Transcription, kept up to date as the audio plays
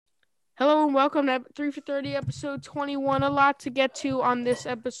Hello and welcome to 3 for 30 episode 21. A lot to get to on this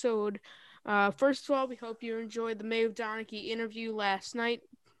episode. First of all, we hope you enjoyed the Maeve Donaghy interview last night.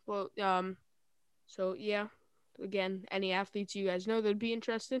 Well, so yeah, again, any athletes you guys know that'd be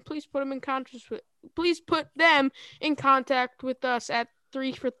interested, please put them in contact with us at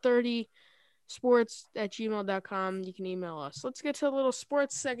 3 for 30 sports at gmail.com. You can email us. Let's get to a little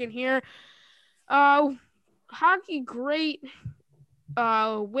sports second here. Uh, Hockey great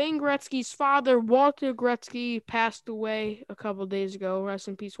Wayne Gretzky's father, Walter Gretzky, passed away a couple days ago. Rest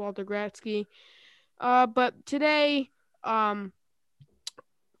in peace, Walter Gretzky. But today, um,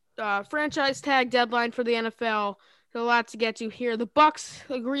 franchise tag deadline for the NFL. There's a lot to get to here. The Bucks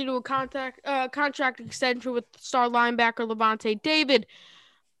agree to a contract extension with star linebacker Levante David.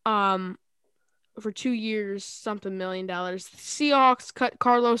 For 2 years, something $1 million. The Seahawks cut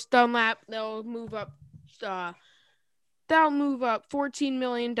Carlos Dunlap. Uh, they'll move up $14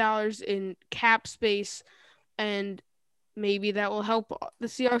 million in cap space, and maybe that will help the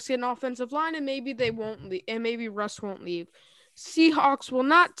Seahawks get an offensive line, and maybe they won't leave, and maybe Russ won't leave. Seahawks will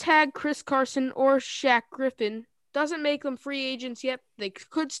not tag Chris Carson or Shaq Griffin. Doesn't make them free agents yet. They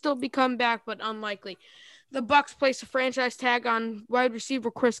could still become back, but unlikely. The Bucks place a franchise tag on wide receiver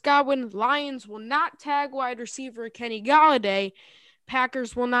Chris Godwin. Lions will not tag wide receiver Kenny Golladay.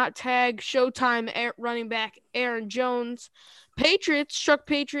 Packers will not tag Showtime running back Aaron Jones.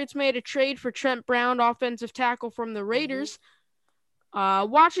 Patriots made a trade for Trent Brown, offensive tackle from the Raiders.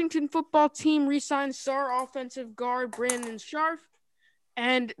 Washington football team re-signed star offensive guard Brandon Scherff.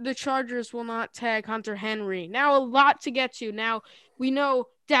 And the Chargers will not tag Hunter Henry. Now, a lot to get to. Now, we know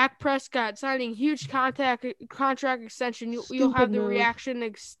Dak Prescott signing huge contract extension. You'll have the reaction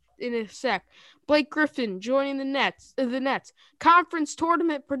in a sec. Blake Griffin joining the Nets. Conference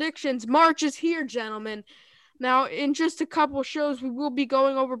tournament predictions. March is here, gentlemen. Now, in just a couple shows, we will be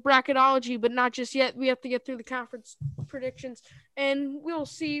going over bracketology, but not just yet. We have to get through the conference predictions, and we'll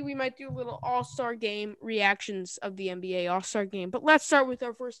see. We might do a little All-Star Game reactions of the NBA All-Star Game. But let's start with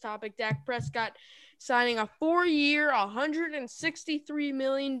our first topic, Dak Prescott signing a 4-year, $163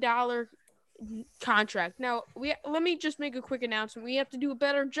 million contract. Now, let me just make a quick announcement. We have to do a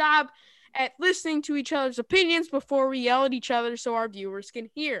better job at listening to each other's opinions before we yell at each other so our viewers can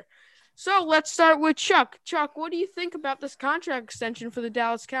hear. So let's start with Chuck. Chuck, what do you think about this contract extension for the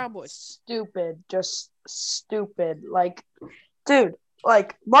Dallas Cowboys? Stupid. Just stupid. Dude,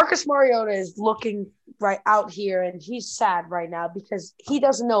 Marcus Mariota is looking right out here and he's sad right now because he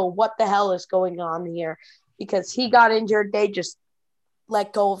doesn't know what the hell is going on here because he got injured. They just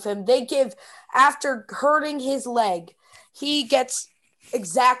let go of him. After hurting his leg, he gets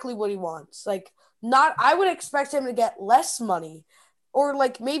exactly what he wants. I would expect him to get less money or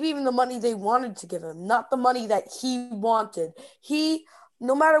maybe even the money they wanted to give him, not the money that he wanted.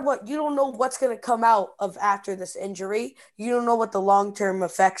 No matter what, you don't know what's going to come out of after this injury. You don't know what the long-term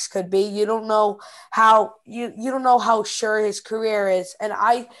effects could be. You don't know how sure his career is. And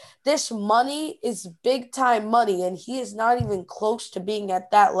this money is big time money, and he is not even close to being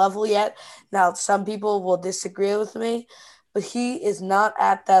at that level yet. Now, some people will disagree with me, but he is not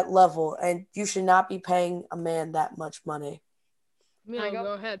at that level, and you should not be paying a man that much money.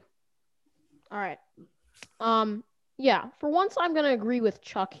 Go ahead. All right. Yeah, for once I'm going to agree with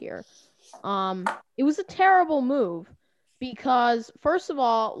Chuck here. It was a terrible move because, first of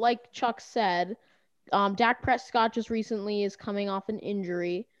all, like Chuck said, Dak Prescott just recently is coming off an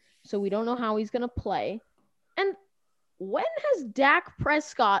injury, so we don't know how he's going to play. And when has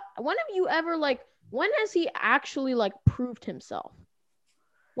he actually, proved himself?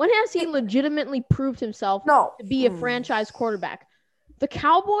 When has he legitimately proved himself to be a franchise quarterback? The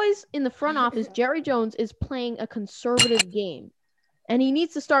Cowboys in the front office, Jerry Jones, is playing a conservative game. And he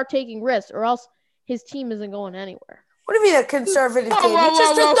needs to start taking risks or else his team isn't going anywhere. What do you mean a conservative team? It's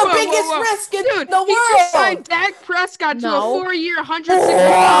just the biggest risk in the world. He just signed Dak Prescott to a 4-year,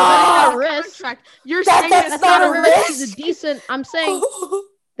 $160 contract. You're saying that's not a risk? He's a decent. I'm saying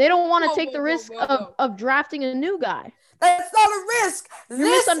they don't want to take the risk of drafting a new guy. That's not a risk.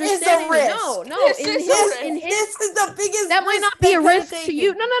 This is a risk. No. This is the biggest. That might not be a risk to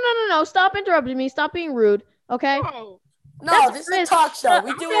you. No. Stop interrupting me. Stop being rude. Okay. No, this is a talk show.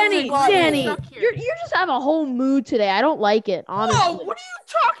 We do Danny, you just have a whole mood today. I don't like it, honestly. Whoa, what are you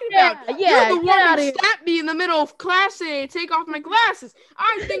talking about? Yeah, you're the one who slapped me in the middle of class A to take off my glasses.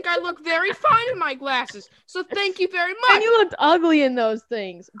 I think I look very fine in my glasses, so thank you very much. And you looked ugly in those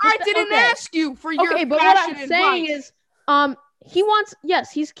things. I didn't ask you for your but what I'm saying is,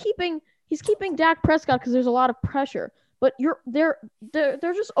 he's keeping Dak Prescott because there's a lot of pressure, but they're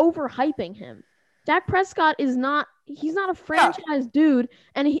just overhyping him. Dak Prescott is not he's not a franchise dude,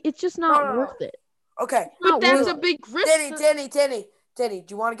 and it's just not worth it. Okay. But that's worth a big risk. Danny, do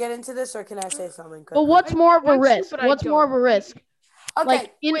you want to get into this, or can I say something quickly? But what's more of a risk? What's more of a risk? Okay.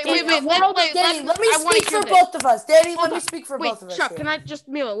 Like, wait, Danny, let me speak for both of us. Danny, let me speak for both of us. Chuck, here. can I just,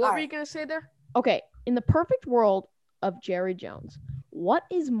 Mila, what were you going to say there? Okay, in the perfect world of Jerry Jones, what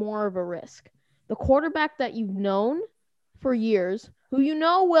is more of a risk? The quarterback that you've known for years, who you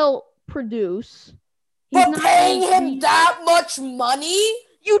know will produce. But paying him that much money?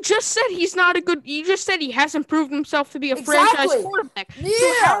 You just said he's not a good. You just said he hasn't proved himself to be a franchise quarterback. Yeah.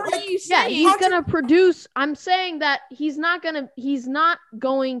 So how are you saying? He's gonna produce. I'm saying that he's not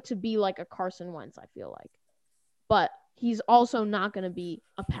going to be like a Carson Wentz. I feel like, but he's also not gonna be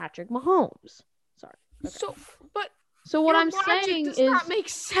a Patrick Mahomes. Sorry. Okay. So what I'm saying does is not make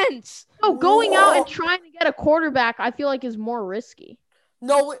sense. No, going out and trying to get a quarterback, I feel like is more risky.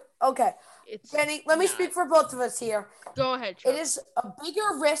 No, okay. Danny, let me speak for both of us here. Go ahead, Chuck. It is a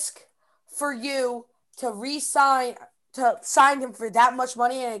bigger risk for you to sign him for that much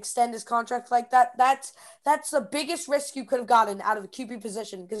money and extend his contract like that. That's the biggest risk you could have gotten out of a QB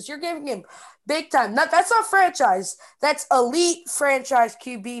position because you're giving him big time. That's not franchise. That's elite franchise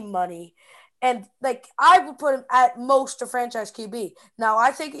QB money. And, I would put him at most a franchise QB. Now, I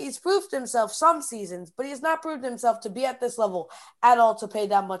think he's proved himself some seasons, but he's not proved himself to be at this level at all to pay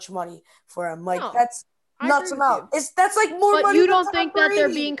that much money for him. That's nuts amount. That's more money. But you don't think that they're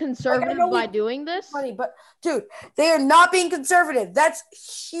being conservative by doing this? Money, but dude, they are not being conservative. That's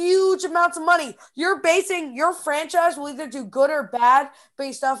huge amounts of money. You're basing your franchise will either do good or bad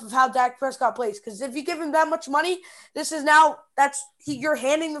based off of how Dak Prescott plays. Because if you give him that much money, you're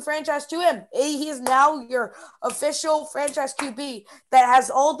handing the franchise to him. He is now your official franchise QB that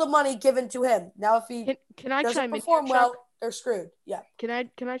has all the money given to him. Now, if he doesn't perform well, they're screwed. Yeah. Can I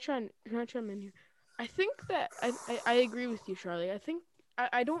chime in here? I think that I agree with you, Charlie. I think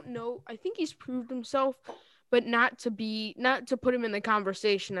I don't know. I think he's proved himself, but not to put him in the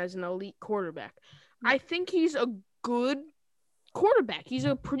conversation as an elite quarterback. I think he's a good quarterback. He's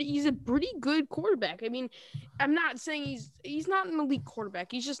a pretty good quarterback. I mean, I'm not saying he's not an elite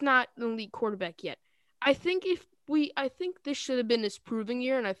quarterback. He's just not an elite quarterback yet. I think this should have been his proving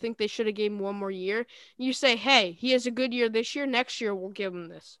year, and I think they should have gave him one more year. You say, hey, he has a good year this year. Next year we'll give him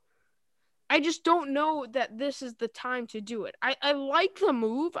this. I just don't know that this is the time to do it. I like the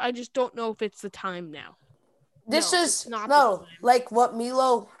move. I just don't know if it's the time now. Unlike what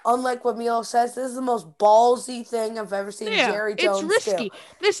Milo says, this is the most ballsy thing I've ever seen Jerry Jones do. It's risky. Do.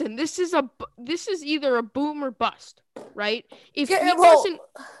 Listen, this is either a boom or bust, right? If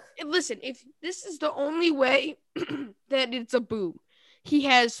this is the only way that it's a boom, he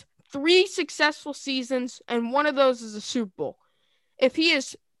has 3 successful seasons, and one of those is a Super Bowl. If he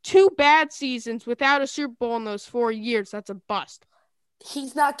has 2 bad seasons without a Super Bowl in those 4 years, that's a bust.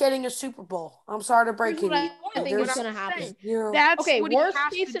 He's not getting a Super Bowl. I'm sorry to break it. I think it's going to happen. That's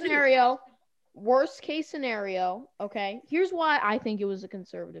worst case scenario, okay? Here's why I think it was a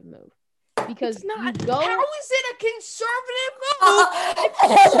conservative move. Because it's not. How is it a conservative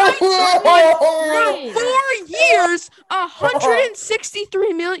move? 4 years,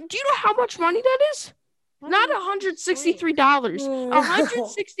 $163 million. Do you know how much money that is? Not $163.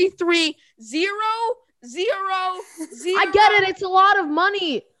 $163 0. I get it. It's a lot of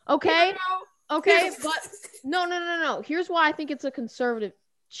money. Okay. Okay. But no. Here's why I think it's a conservative.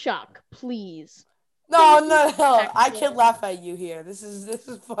 Chuck, please. No. I can laugh at you here. This is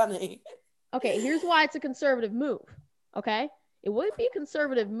funny. Okay. Here's why it's a conservative move. Okay. It wouldn't be a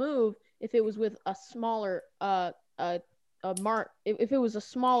conservative move if it was with a smaller if it was a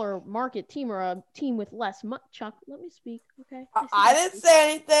smaller market team or a team with less money. Chuck, let me speak. Okay. I didn't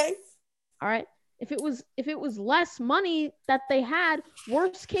say anything. All right. If it was less money that they had,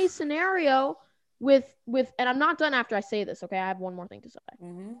 worst case scenario with and I'm not done after I say this, okay? I have one more thing to say.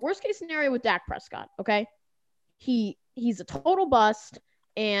 Mm-hmm. Worst case scenario with Dak Prescott, okay? He's a total bust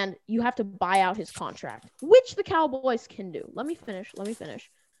and you have to buy out his contract, which the Cowboys can do. Let me finish.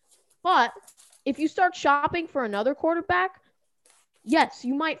 But if you start shopping for another quarterback, yes,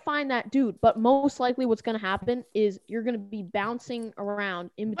 you might find that dude, but most likely what's going to happen is you're going to be bouncing around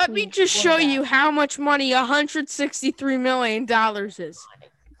in between. Let me just show you how much money $163 million is.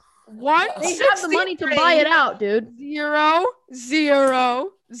 They have the money to buy it out, dude. 0,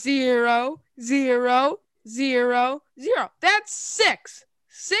 0, 0, 0, 0, 0. That's 6.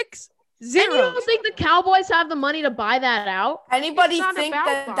 And you 0. don't think the Cowboys have the money to buy that out? Anybody It's not think about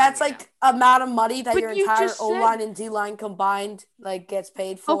that buying that's it like amount of money that But your you entire just said- O-line and D-line combined like gets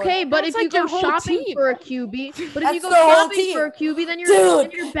paid for? Okay, but That's if you like go your whole shopping team. for a QB, but if That's you go the whole shopping team. for a QB, then you're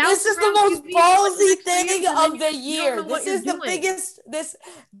Dude, bouncing this is the around most QBs for, like, the ballsy next 3 thing years, and then of the you don't year. know what This you're is the doing. biggest. This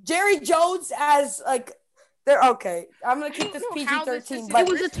Jerry Jones as like, they're okay. I'm gonna keep this don't know how this PG-13, is- but It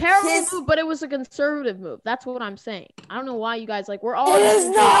was a terrible his- move, but it was a conservative move. That's what I'm saying. I don't know why you guys we're all. it is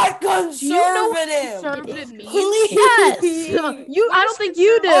not you know what conservative. conservative means? Please. Yes. I don't think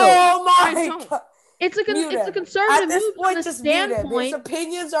you do. Oh I my don't. god. It's a Mute it's a him. conservative At this move point, from the just mute him. His standpoint.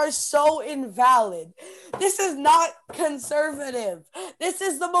 opinions are so invalid. This is not conservative. This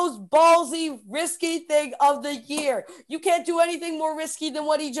is the most ballsy, risky thing of the year. You can't do anything more risky than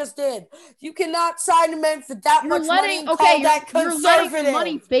what he just did. You cannot sign a man for that You're much money letting and okay. call You're, that you're conservative. letting the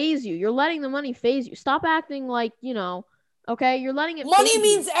money phase you. You're letting the money phase you. Stop acting like Okay, you're letting it. Money phase you.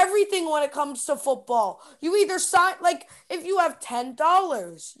 means everything when it comes to football. You either sign, like, if you have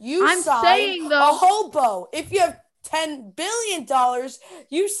 $10, you I'm sign saying, a though- hobo. If you have $10 billion,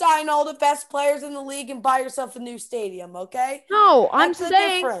 you sign all the best players in the league and buy yourself a new stadium, okay? No, I'm That's the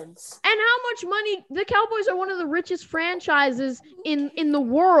saying. difference. And how much money? The Cowboys are one of the richest franchises in the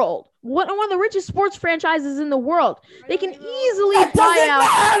world. One of the richest sports franchises in the world. They can easily That buy doesn't out.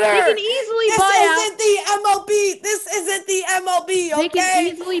 matter. They can easily This buy out. isn't the MLB. This isn't the MLB, okay? They can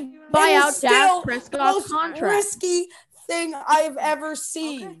easily buy It is out still Dak the Prescott's most contract. risky thing I've ever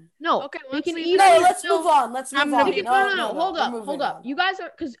seen. No, Okay, they let's can leave easily. No, let's move on. Let's I'm move gonna on. be- No, hold we're up, moving hold up. on. You guys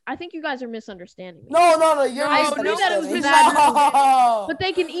are because I think you guys are misunderstanding me. No, you're I agree that it was misunderstanding. a bad move. No. But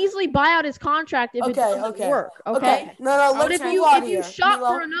they can easily buy out his contract if it doesn't Okay. work. Okay. No, But let's if move you on if here. you shop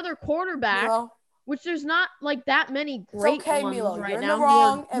Milo, for another quarterback, Milo, which there's not like that many great okay, ones Milo. right You're in now. the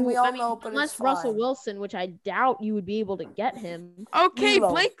wrong, who are- and we who- all I mean, know, but unless it's Russell fine. Wilson, which I doubt you would be able to get him. Okay,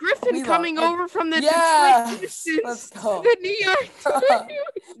 Milo. Blake Griffin Milo. coming over from the Yes, Detroit Pistons let's to go. the New York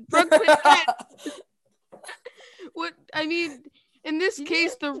Brooklyn Nets. What I mean, in this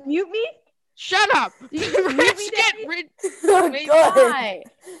case, the Mute me? shut up. Did The you mute me, rich get Daddy? rich. Good. Why?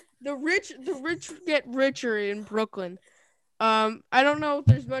 The rich get richer in Brooklyn. I don't know if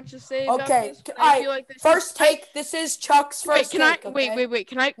there's much to say about Okay, this. But I alright, feel like this First take. This is Chuck's Wait, first can take. I okay? wait?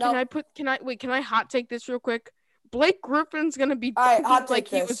 Can I hot take this real quick? Blake Griffin's gonna be All right, dunking hot like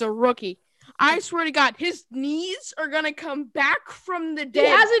take he this. was a rookie. I swear to God, his knees are gonna come back from the He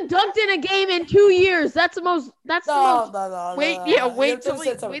dead. hasn't dunked in a game in 2 years. That's the most. That's the most. No. Wait, no, yeah, no. wait You till have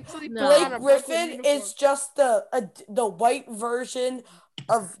he to sit wait till he No. puts on Blake a Brooklyn Griffin uniform. is just the white version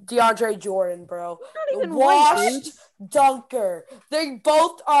of DeAndre Jordan, bro. Not even white, Washed dude. dunker. They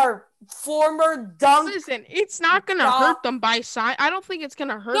both are former dunk. Listen, it's not gonna Stop. hurt them by sign. I don't think it's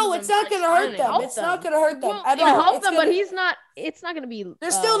gonna hurt. No, them it's not by gonna hurt signing. them. Help It's not them. gonna hurt them Well, at It'll all. help It's them, but gonna- he's not. It's not going to be. They're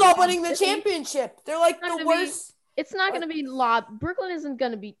still not winning the risky. championship. They're like Not the gonna be- worst. It's not going to be lob. Brooklyn isn't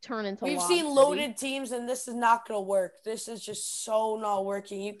going to be turned into. We've Lob seen City. loaded teams, and this is not gonna work. This is just so not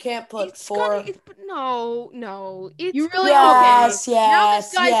working. You can't put It's four. gonna. But no. It's You really Yes, okay? Now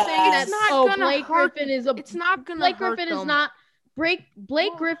this yes, guy's yes. saying that It's not oh gonna Blake hurt- Griffin is a. It's not gonna Blake hurt Griffin is them. not. Blake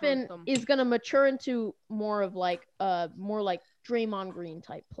Won't hurt Griffin them. is going to mature into more of like more like Draymond Green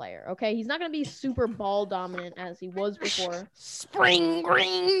type player. Okay, he's not going to be super ball dominant as he was before. Spring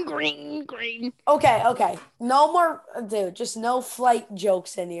green. Okay. No more, dude. Just no flight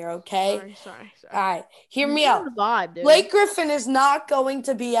jokes in here, okay? Sorry. All right, hear me You know out. the vibe, dude. Blake Griffin is not going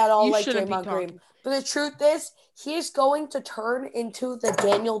to be at all You like shouldn't be Draymond Green. talking. But the truth is, he's going to turn into the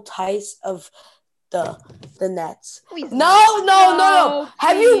Daniel Tice of the Nets. Please No. No,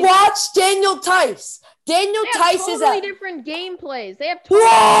 Have you please. watched Daniel Tice? Daniel They have Tice is totally a different game plays. They have Whoa!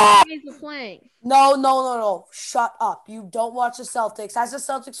 totally different ways of playing. No. Shut up. You don't watch the Celtics. As a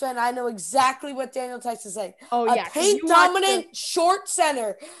Celtics fan, I know exactly what Daniel Tice is like. Oh A yeah, 'cause paint you watch dominant short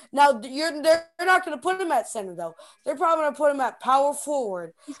center. Now they're not going to put him at center though. They're probably going to put him at power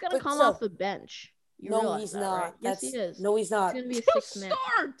forward. He's gonna but come so- off the bench. You No, realize he's that, not. right? Yes, he is. No, he's not. He's gonna be a He'll sixth man.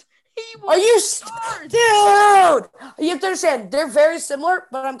 start. He will Are you start. dude? You have to understand they're very similar,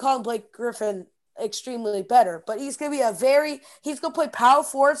 but I'm calling Blake Griffin extremely better. But he's gonna be he's gonna play power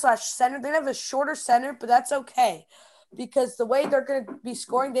forward / center. They have a shorter center, but that's okay because the way they're gonna be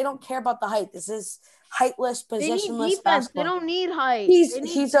scoring, they don't care about the height. This is heightless, They need positionless defense. basketball. They don't need height. He's They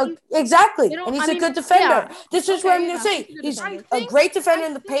need exactly, They don't- and he's I a mean, good defender. yeah. This is what I'm Okay, gonna yeah, say. he's a good He's defender. a great defender I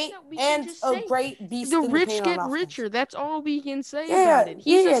in the think paint that we can and just a say great beast The in the rich paint get on offense. richer. That's all we can say Yeah, about it.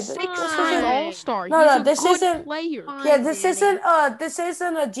 He's yeah, a this six-time isn't- all-star. No, He's a this good isn't- player. Fine, Yeah, this Danny.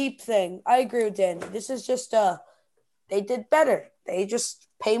 isn't a deep thing. I agree with Danny. This is just they did better. They just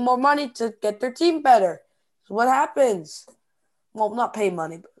pay more money to get their team better. So what happens? Well, not pay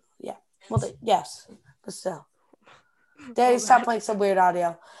money, but yeah. Well, yes, but still. Daddy, stop playing some weird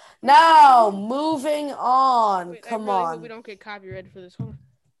audio. Now, moving on. Wait, Come I really hope on. we don't get copyrighted for this. Hold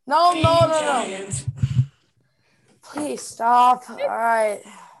on. No. Please stop. All right.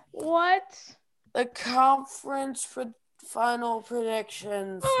 What? The conference final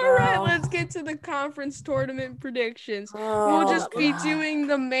predictions. All right, now. let's get to the conference tournament predictions. Oh, We'll just be God. doing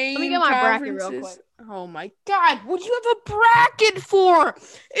the main Let me get my bracket real conferences. quick. Oh my God, what do you have a bracket for?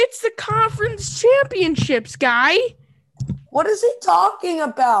 It's the conference championships, guy. What is he talking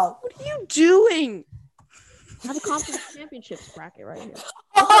about? What are you doing? I have a conference championships bracket right here. It's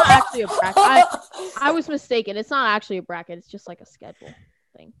not actually a bracket. I was mistaken. It's not actually a bracket. It's just like a schedule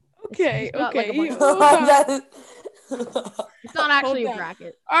thing. Okay, It's got, like, okay. a bunch of- Hold on. It's not actually Hold a on.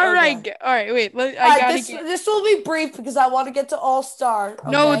 bracket. All right, Okay. all right. Wait, I All right, gotta this, get. this will be brief because I want to get to All Star.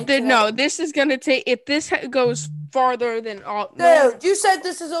 No, this is gonna take. If this goes farther than all. Dude, you said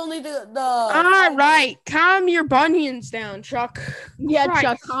this is only the. All right, calm your bunions down, Chuck. Yeah, Christ.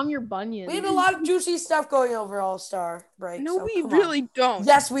 Chuck, calm your bunions. We had a lot of juicy stuff going over All Star break. No, so we come really don't. On.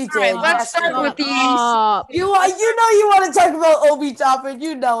 Yes, we did. All right, let's Yes, start we with did. the AC. You know you want to talk about Obi Toppin.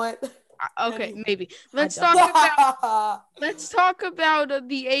 You know it. Okay, maybe. Let's don't. talk about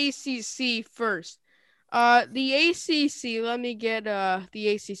the ACC first. The ACC. Let me get the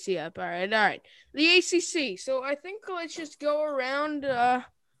ACC up. All right. The ACC. So I think let's just go around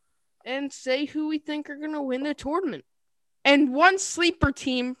and say who we think are gonna win the tournament, and one sleeper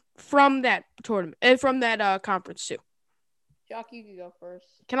team from that tournament, from that conference too. Chuck, you can go first.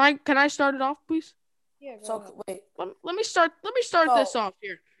 Can I start it off, please? Yeah, go So wait. Let me start this off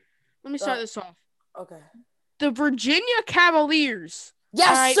here. Let me start this off. Okay. The Virginia Cavaliers.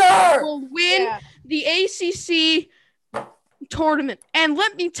 Yes, sir. Will win the ACC tournament. And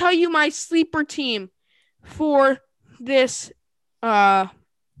let me tell you my sleeper team for this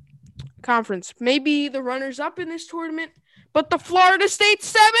conference. Maybe the runners-up in this tournament, but the Florida State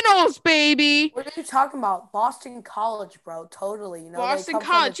Seminoles, baby. What are you talking about? Boston College, bro. Totally. You know, Boston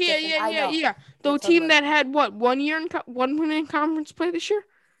College. Yeah. The team that had what, 1 year one win in conference play this year?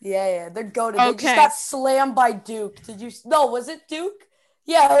 Yeah. They're goated. Okay. They just got slammed by Duke. No, was it Duke?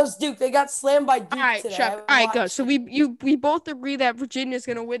 Yeah, it was Duke. They got slammed by Duke today. Chuck. All right, go. So we both agree that Virginia's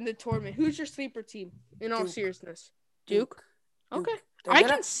gonna win the tournament. Who's your sleeper team? In all seriousness, Duke. Okay, I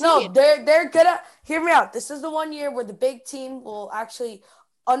can see it. They're gonna hear me out. This is the 1 year where the big team will actually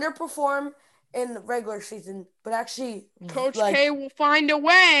underperform in the regular season, but actually Coach K will find a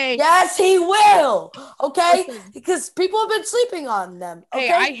way. Yes, he will. Okay, because people have been sleeping on them. Okay?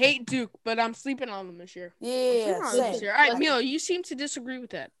 Hey, I hate Duke, but I'm sleeping on them this year. Yeah, All right, Milo, you seem to disagree with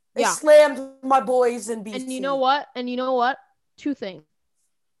that. They slammed my boys in BC. And you know what? Two things.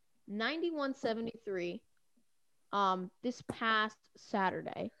 91-73. This past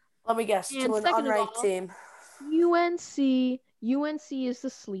Saturday. Let me guess. And to an second of unranked all, team. UNC is the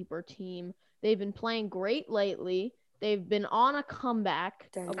sleeper team. They've been playing great lately. They've been on a comeback.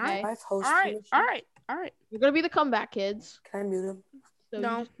 Okay. All right. You're gonna be the comeback kids. Can I mute him?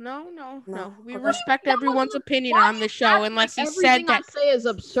 So No. We respect everyone's opinion on the show unless he said everything that. I say is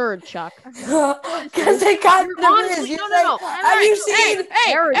absurd, Chuck. Because they kind of Honestly, is. no. Have you seen?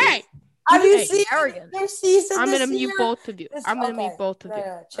 Hey. Have you seen arrogant. their season? I'm this gonna mute year? both of you. I'm gonna mute both of you.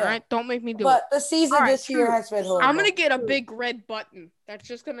 Chill. All right, don't make me do it. But the season All right, this year has been horrible. I'm gonna get a big red button that's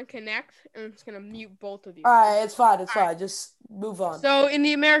just gonna connect and it's gonna mute both of you. All right, it's fine. Just move on. So in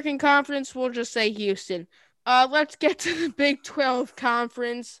the American Conference, we'll just say Houston. Let's get to the Big 12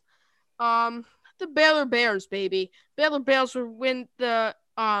 Conference. The Baylor Bears, baby. Baylor Bears will win the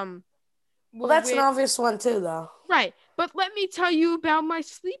Well, that's an obvious one too, though. Right. But let me tell you about my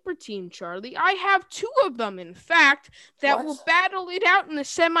sleeper team, Charlie. I have two of them, in fact, that will battle it out in the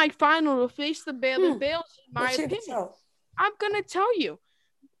semifinal to face the Baylor Bears, in my opinion. I'm going to tell you.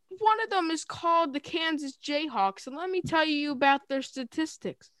 One of them is called the Kansas Jayhawks, and let me tell you about their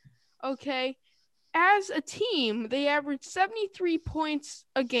statistics. Okay? As a team, they average 73 points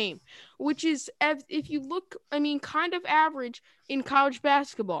a game, which is, if you look, kind of average in college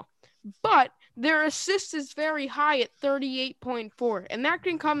basketball. But their assist is very high at 38.4, and that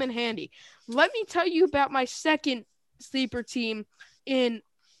can come in handy. Let me tell you about my second sleeper team in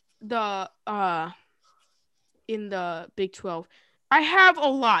the Big 12. I have a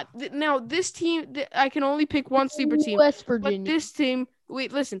lot. Now, this team, I can only pick one sleeper team. West Virginia. But this team,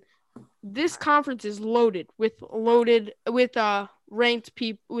 wait, listen. This conference is loaded with ranked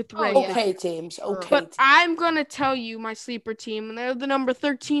people with ranked teams. But I'm gonna tell you my sleeper team, and they're the number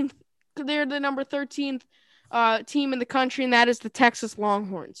 13th. They're the number 13th team in the country, and that is the Texas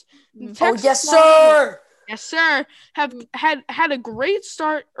Longhorns. Yes, sir. Yes, sir. Have had a great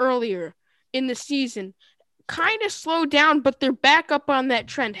start earlier, in the season kind of slowed down, but they're back up on that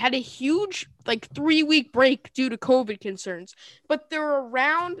trend. Had a huge 3-week break due to COVID concerns, but they're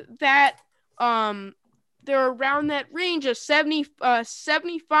around that range of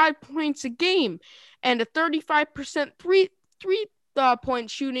 75 points a game, and a 35% three point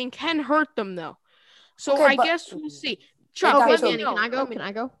shooting can hurt them though. So Okay, I but- guess we'll see. Chuck, got let you. me Danny, know. can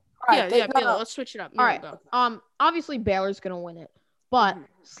I go? All right, Yeah, no, Baylor, let's switch it up. All Yeah, right. go. Obviously Baylor's gonna win it, but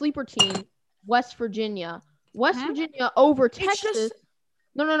sleeper team, West Virginia. West Mhm. Virginia over It's Texas. just-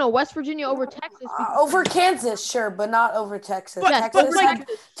 No. West Virginia over Texas. Over Kansas, sure, but not over Texas. But- Yes, but over like-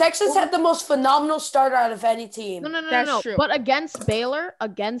 Texas. Texas had the most phenomenal starter out of any team. No. That's true. But against Baylor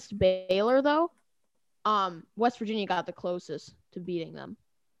though, West Virginia got the closest to beating them.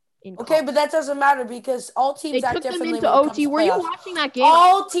 Okay, but that doesn't matter because all teams they act took them differently into when it comes OT. to Were you playoffs. watching that game?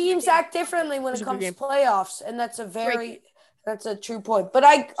 All teams act differently when was it a good comes to game. playoffs, and that's a true point. But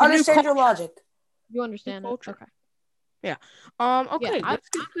I a new understand your culture. logic. You understand it? Culture. Okay. Okay, Yeah, let's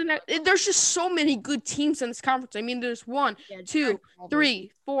get to the next. There's just so many good teams in this conference. I mean, there's 1, Yeah, 2, Jack Albert.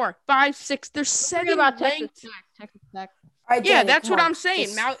 3, 4, 5, 6. There's Forget 7 about Texas ranked. Tech. Texas Tech. All right, Yeah, Danny, that's come what on. I'm saying.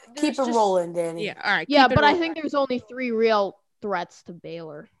 Just Now keep it rolling, Danny. Yeah, all right. Yeah, keep it but I rolling. think there's only 3 real threats to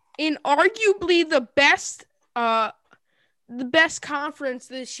Baylor. In arguably the best conference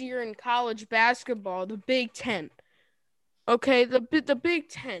this year in college basketball, the Big Ten. Okay, the Big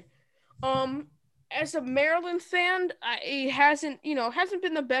Ten. As a Maryland fan, it hasn't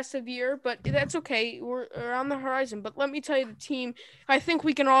been the best of year, but that's okay. We're on the horizon. But let me tell you, the team. I think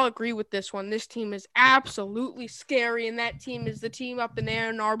we can all agree with this one. This team is absolutely scary, and that team is the team up in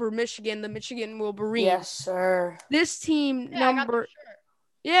Ann Arbor, Michigan, the Michigan Wolverines. Yes, sir. This team Yeah, I got number. the shirt.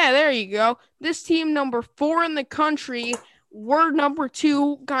 Yeah, there you go. This team number 4 in the country. We're number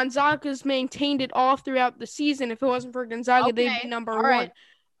 2. Gonzaga's maintained it all throughout the season. If it wasn't for Gonzaga, they'd Okay, be number all 1. right.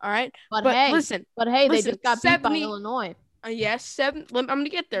 All right. But listen, they listen, just got beat by 70 Illinois. yes, I'm gonna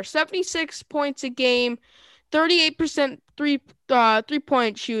get there. 76 points a game, 38%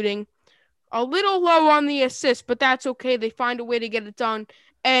 three-point shooting. A little low on the assist, but that's okay. They find a way to get it done.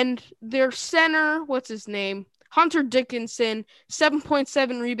 And their center, what's his name? Hunter Dickinson,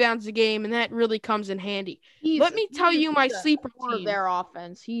 7.7 rebounds a game, and that really comes in handy. Let me tell you my sleeper core of team. their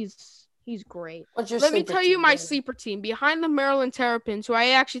offense. He's great. What's your Let me sleeper tell you team, my Danny? sleeper team. Behind the Maryland Terrapins, who I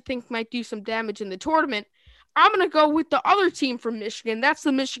actually think might do some damage in the tournament, I'm going to go with the other team from Michigan. That's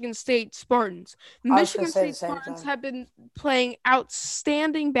the Michigan State Spartans. I was Michigan gonna say the State same Spartans thing. have been playing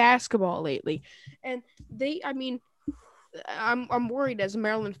outstanding basketball lately. And I'm worried as a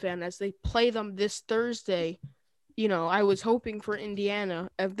Maryland fan as they play them this Thursday. I was hoping for Indiana.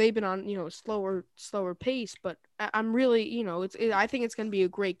 They've been on, slower pace, but I'm really, I think it's going to be a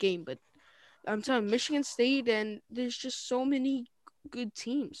great game. But I'm telling you, Michigan State, and there's just so many good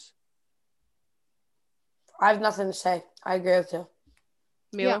teams. I have nothing to say. I agree with you.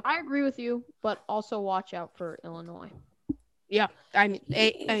 Milo? Yeah, I agree with you, but also watch out for Illinois. Yeah, I mean,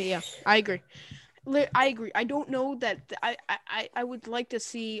 yeah, I agree. I agree. I don't know that I would like to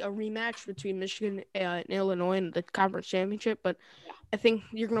see a rematch between Michigan and Illinois in the conference championship, but I think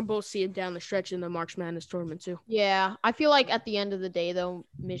you're gonna both see it down the stretch in the March Madness tournament too. Yeah, I feel like at the end of the day, though,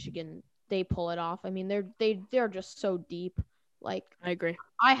 Michigan, they pull it off. I mean, they're just so deep. Like, I agree.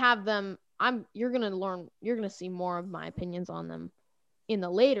 I have them. You're gonna see more of my opinions on them in the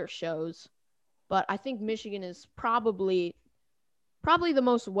later shows, but I think Michigan is probably the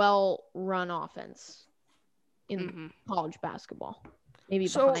most well-run offense in college basketball. Maybe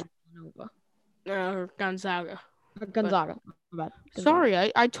So- behind Villanova. Gonzaga. Gonzaga. My bad. Gonzaga.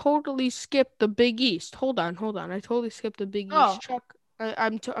 Sorry, I totally skipped the Big East. Hold on. I totally skipped the Big Oh. East. Chuck,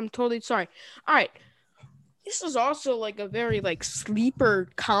 I'm totally sorry. All right. This is also like a very sleeper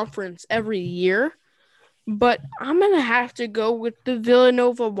conference every year, but I'm gonna have to go with the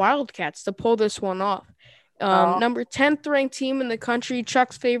Villanova Wildcats to pull this one off. Number 10th ranked team in the country,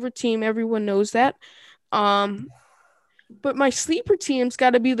 Chuck's favorite team. Everyone knows that. But my sleeper team's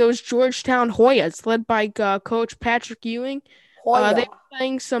got to be those Georgetown Hoyas, led by Coach Patrick Ewing. Hoya. They've been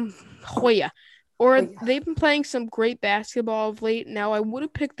playing some Hoya, or Hoya. they've been playing some great basketball of late. Now, I would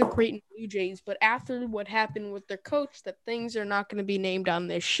have picked the Creighton Blue Jays, but after what happened with their coach, that things are not going to be named on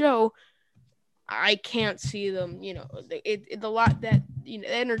this show. I can't see them. The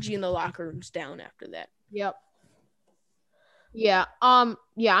energy in the locker room's down after that. Yep. Yeah.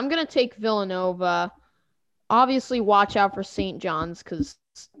 Yeah, I'm gonna take Villanova. Obviously, watch out for St. John's because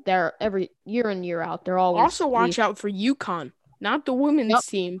they're every year in year out. They're always Also, watch out for UConn, not the women's Yep.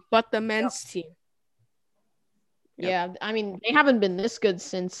 team, but the men's team. Yep. Yeah, I mean they haven't been this good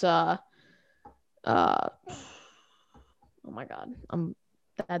since oh my god,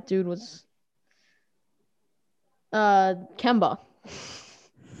 that dude was Kemba.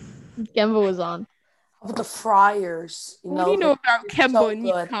 Kemba was on. How about the Friars? What do you know about Kemba so and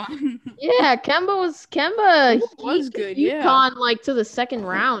good. UConn? Yeah, Kemba. Kemba was He good, took yeah. UConn like to the second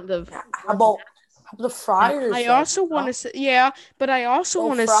round of. How about the Friars? I also want to say, yeah, but I also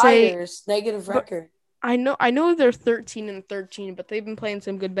want to say, Friars negative but- record. I know they're 13-13, but they've been playing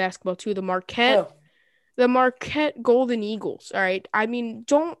some good basketball too. The Marquette Golden Eagles. All right.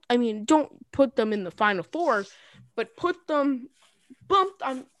 Don't put them in the Final Four, but put them bumped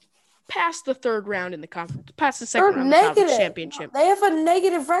on past the third round in the conference, past the second round of the conference championship. They have a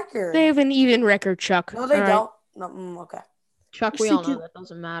negative record. They have an even record, Chuck. No, they All don't. right? No, okay. Chuck, we all know that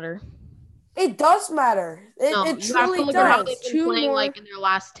doesn't matter. It does matter. It You truly have to look at how does. they've been playing like in their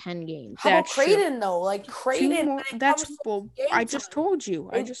last 10 games. How about That's true. Creighton though? Like Creighton. I just told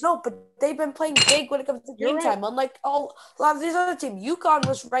you. No, but they've been playing big when it comes to game time. Unlike a lot of these other teams. UConn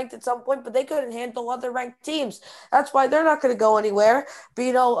was ranked at some point, but they couldn't handle other ranked teams. That's why they're not going to go anywhere.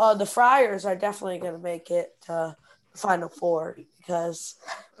 But the Friars are definitely going to make it to the Final Four because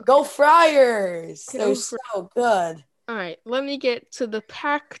go Friars! They're so good. All right, let me get to the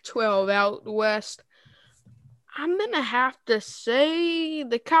Pac-12 out west. I'm gonna have to say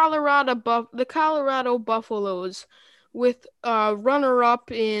the Colorado Buffaloes, with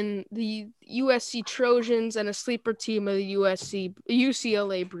runner-up in the USC Trojans and a sleeper team of the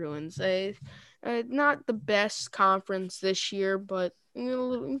UCLA Bruins. Not the best conference this year, but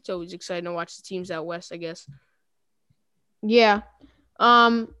it's always exciting to watch the teams out west, I guess. Yeah,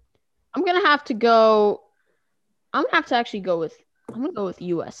 I'm gonna have to go. I'm gonna go with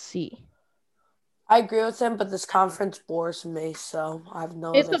USC. I agree with him, but this conference bores me, so I have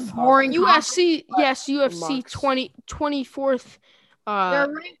no. It's a boring USC. Yes, UFC 24th.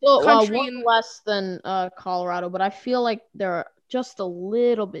 They're ranked one less than Colorado, but I feel like they're just a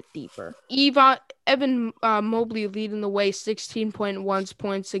little bit deeper. Evan Mobley leading the way, 16.1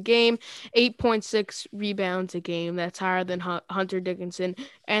 points a game, 8.6 rebounds a game. That's higher than Hunter Dickinson,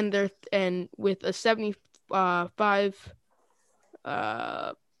 and with a 75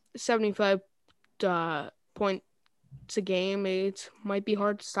 points a game, it might be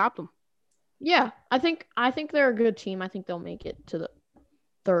hard to stop them. Yeah, I think they're a good team. I think they'll make it to the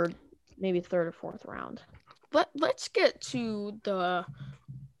third or fourth round. Let's get to the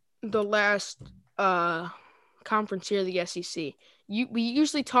last conference here, the SEC. We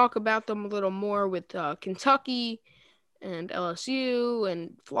usually talk about them a little more with Kentucky and LSU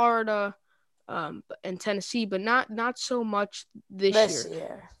and Florida and Tennessee, but not so much this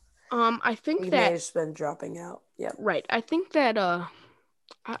year. I think that has been dropping out. Yeah. Right. I think that I'm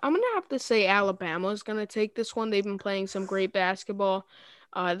gonna have to say Alabama is gonna take this one. They've been playing some great basketball.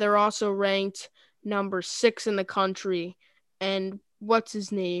 They're also ranked number 6 in the country. And what's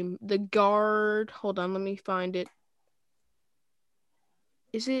his name? The guard. Hold on, let me find it.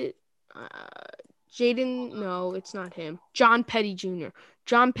 Is it Jaden? No, it's not him. John Petty Jr.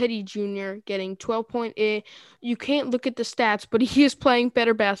 John Petty Jr. getting 12.8. You can't look at the stats, but he is playing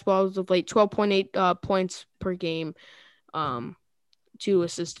better basketball as of late. 12.8 points per game, 2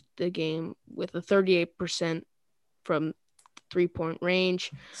 assists a game with a 38% from 3-point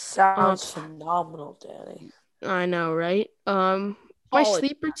range. Sounds phenomenal, Danny. I know, right? My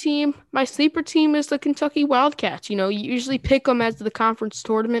sleeper team is the Kentucky Wildcats. You usually pick them as the conference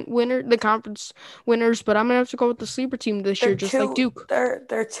winners, but I'm gonna have to go with the sleeper team this year, just like Duke.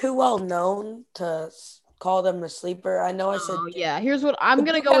 They're too well known to call them the sleeper. I know I said. Yeah, here's what I'm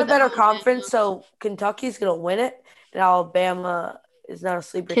gonna go with. A better conference, so Kentucky's gonna win it, and Alabama is not a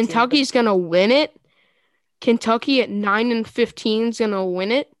sleeper. Kentucky's gonna win it. Kentucky at 9-15 is gonna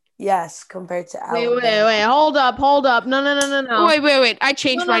win it. Yes, compared to Alabama. Wait. Hold up. No. Wait. I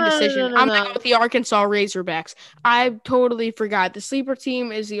changed my decision. I'm going to go with the Arkansas Razorbacks. I totally forgot. The sleeper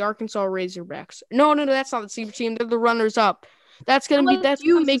team is the Arkansas Razorbacks. No, that's not the sleeper team. They're the runners-up. That's going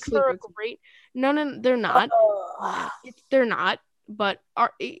to make for a great... No, they're not. They're not. But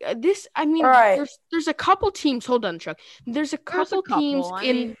there's a couple teams. Hold on, Chuck. There's a couple teams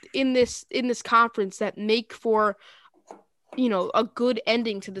in this conference that make for... a good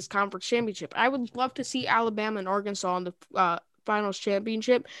ending to this conference championship. I would love to see Alabama and Arkansas in the finals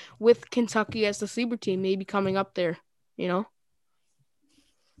championship with Kentucky as the sleeper team, maybe coming up there,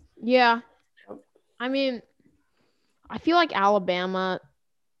 Yeah. I mean, I feel like Alabama,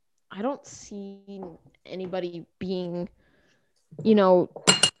 I don't see anybody being,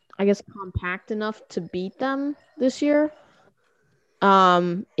 I guess compact enough to beat them this year.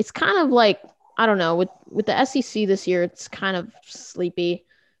 It's kind of like, I don't know, with the SEC this year, it's kind of sleepy.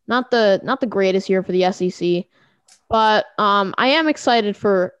 Not the greatest year for the SEC, but I am excited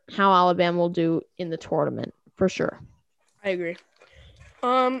for how Alabama will do in the tournament for sure. I agree.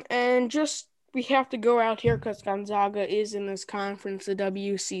 And just we have to go out here because Gonzaga is in this conference, the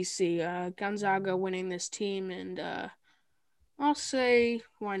WCC. Gonzaga winning this team, and I'll say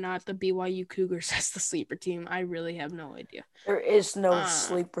why not the BYU Cougars as the sleeper team. I really have no idea. There is no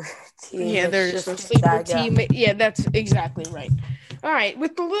sleeper team. Yeah, It's there's just no sleeper Gonzaga. team. Yeah, that's exactly right. All right,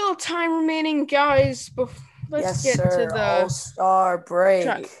 with the little time remaining, guys, let's get to the All-Star break.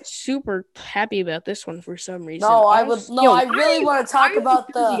 super happy about this one for some reason. No, I really want to talk about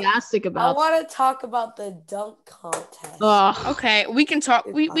enthusiastic I about. want to talk about the dunk contest. Okay, we can talk.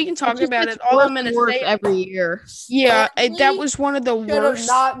 We can talk It just about gets it. All worse I'm and gonna worse say, every year. yeah, Stanley that was one of the should have worst.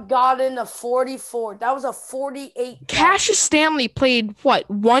 not gotten a 44. That was a 48. Cassius Stanley played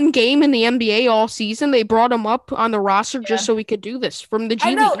one game in the NBA all season. They brought him up on the roster just so we could do this from the G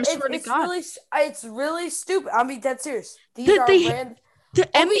I know League. I swear to God. it's really stupid. I mean, dead serious. These The- are they- random. The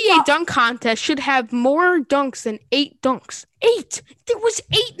NBA dunk contest should have more dunks than 8 dunks. 8. There was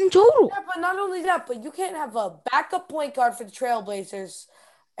 8 in total. Yeah, but not only that, but you can't have a backup point guard for the Trailblazers,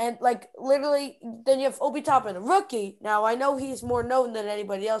 and literally, then you have Obi Toppin, a rookie. Now I know he's more known than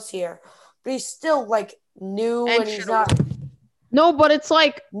anybody else here, but he's still new and he's not. No, but it's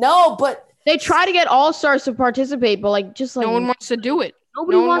like No, but they try to get all-stars to participate, but No one wants to do it.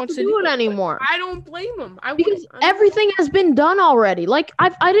 nobody no one wants to do it anymore. I don't blame them. Because everything has been done already.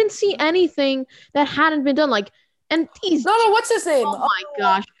 I didn't see anything that hadn't been done. And these no. What's his name? oh my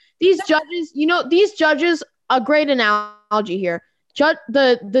gosh, these judges. A great analogy here.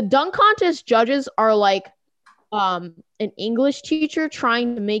 The dunk contest judges are an English teacher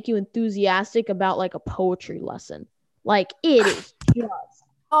trying to make you enthusiastic about a poetry lesson. It is just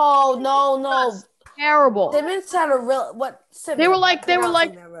Oh no. terrible. Simmons had a real what? Simmons,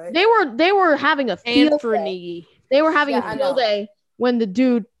 They were having a field day. Anthony. They were having Yeah, I a field know. day when the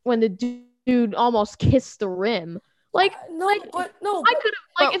dude almost kissed the rim. No, I could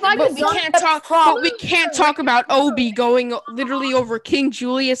have if I But could we dunk can't talk. But we can't talk about Obi going literally over King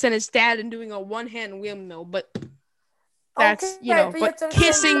Julius and his dad and doing a one-hand windmill. But that's but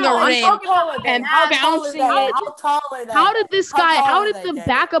kissing the rim and bouncing it. How tall is that? How did this How guy? tall How is did that the guy?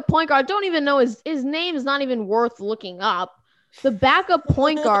 backup point guard? Don't even know his name is not even worth looking up. The backup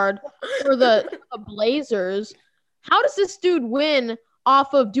point guard for the Blazers. How does this dude win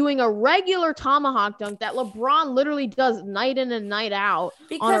off of doing a regular tomahawk dunk that LeBron literally does night in and night out?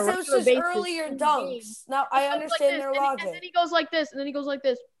 Because it was regular his basis earlier in the dunks. game? Now I He goes understand their this, and logic. then he goes like this, and then he goes like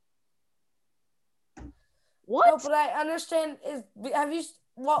this. No, What? but I understand.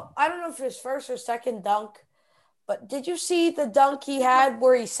 I don't know if his first or second dunk, but did you see the dunk he had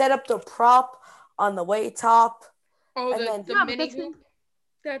where he set up the prop on the way top? Oh, And then- the Yeah, but mini that's- hoop.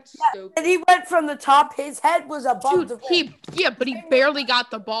 That's And stupid. he went from the top. His head was above the Dude, rim. but he barely got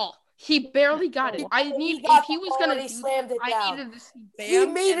the ball. He barely got it. If he was gonna, He slammed it I down. needed to see Bam. He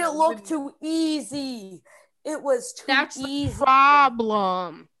made and it a look windmill. too easy. It was too That's easy. the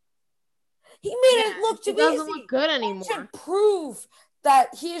problem. He made Yeah, it look too it doesn't easy. look good That anymore. should prove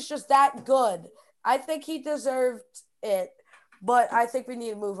that he is just that good. I think he deserved it, but I think we need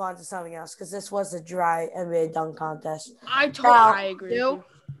to move on to something else because this was a dry NBA dunk contest. I agree. Dude, With you.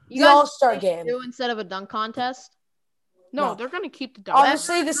 You The guys All-Star think they should game. do instead of a dunk contest? No, No. they're gonna keep the dunk.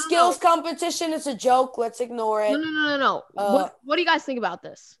 Honestly, the skills competition is a joke. Let's ignore it. No. What do you guys think about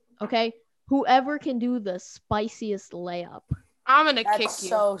this? Okay, whoever can do the spiciest layup, I'm gonna kick That's you.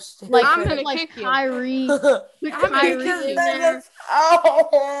 so stupid. I'm gonna like kick you. Kyrie. gonna Kyrie kick you. in there.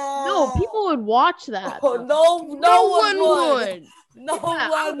 No, people would watch that. Oh, no No one one would. would. No Yeah, I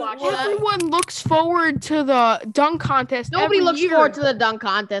one would watch would. that. Everyone looks forward to the dunk contest. Nobody every looks year. forward to the dunk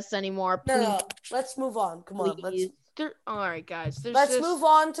contest anymore. Please. No. Let's move on. Come on. Please. All right, guys. There's Let's just, move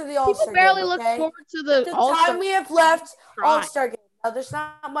on to the All-Star People barely game, look okay? forward to the The All-Star. time we have left, Try. All-Star game. Now, there's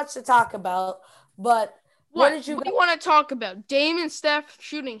not much to talk about, but What did you do you want to talk about? Dame and Steph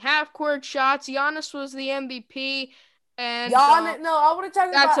shooting half-court shots. Giannis was the MVP, and Giannis, no, I want to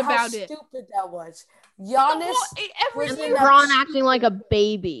talk that's about how about it. stupid that was. Giannis, every was And in that LeBron acting like a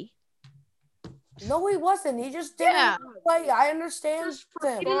baby. no, he wasn't. He just didn't Yeah. play. I understand Just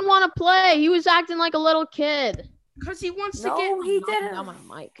him. He didn't want to play. He was acting like a little kid. because he wants No, to get. he Knocking didn't. down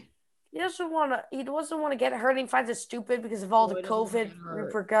my mic. He doesn't want to. He doesn't want to get hurt. He finds it stupid because of all No, the he doesn't wanna COVID get hurt.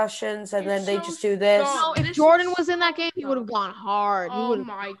 repercussions, and It's then they so just do this. dumb. No, if This Jordan is was in that so game, he would have dumb. gone hard. He Oh would.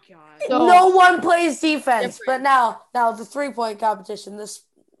 my god! So- No one plays defense, Different. but now the 3-point competition.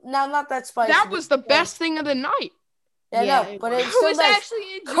 Not that spicy. That was the best thing of the night. Yeah, Yeah, no, it but was. it's It still was nice.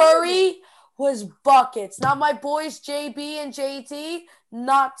 actually enjoyable. Curry was buckets. Now my boys JB and JT,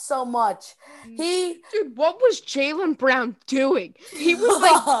 not so much. Dude, what was Jaylen Brown doing? He was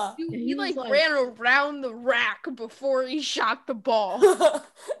like, he was like- ran around the rack before he shot the ball.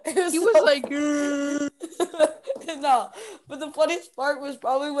 he was like, no, but the funniest part was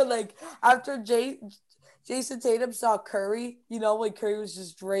probably when like after Jason Tatum saw Curry, when Curry was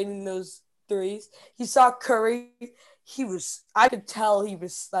just draining those threes, he saw Curry. I could tell he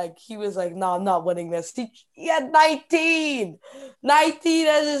was like, no, I'm not winning this. He had 19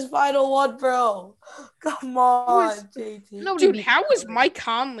 as his final one, bro. Come on, JT. Dude, how was Mike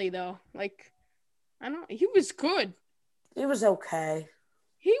Conley though? Like, I don't. He was good. It was okay.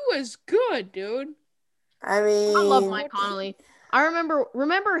 He was good, dude. I mean, I love Mike Conley. I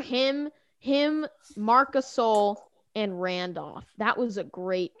remember him, Marc Gasol, and Randolph. That was a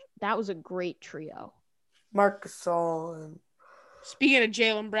great trio. Marc Gasol. Speaking of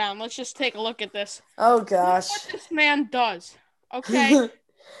Jaylen Brown, let's just take a look at this. Oh gosh, Look what this man does. Okay, look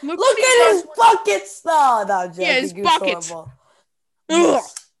at his buckets. No, Jake, yeah, his he was buckets. horrible. Ugh.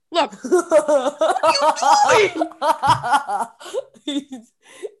 Look, he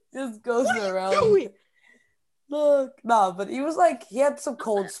just goes around. doing? Look, no, but he was like, he had some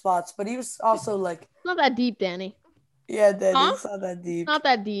cold spots, but he was also like, It's not that deep, Danny. yeah, Danny, Huh? it's not that deep. Not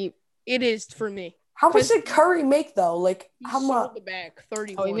that deep. It is for me. How much did Curry make though? Like, He how sold much? the bag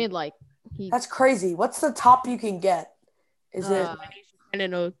 31. Oh, he made like That's crazy. What's the top you can get? Is it? I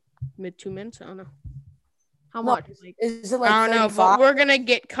don't know. Mid 2 minutes. I don't know. how No, much? Like, Is it like? I don't know, 35? but we're gonna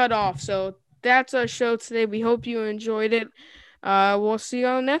get cut off. So that's our show today. We hope you enjoyed it. We'll see you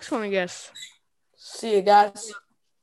on the next one, I guess. See you guys.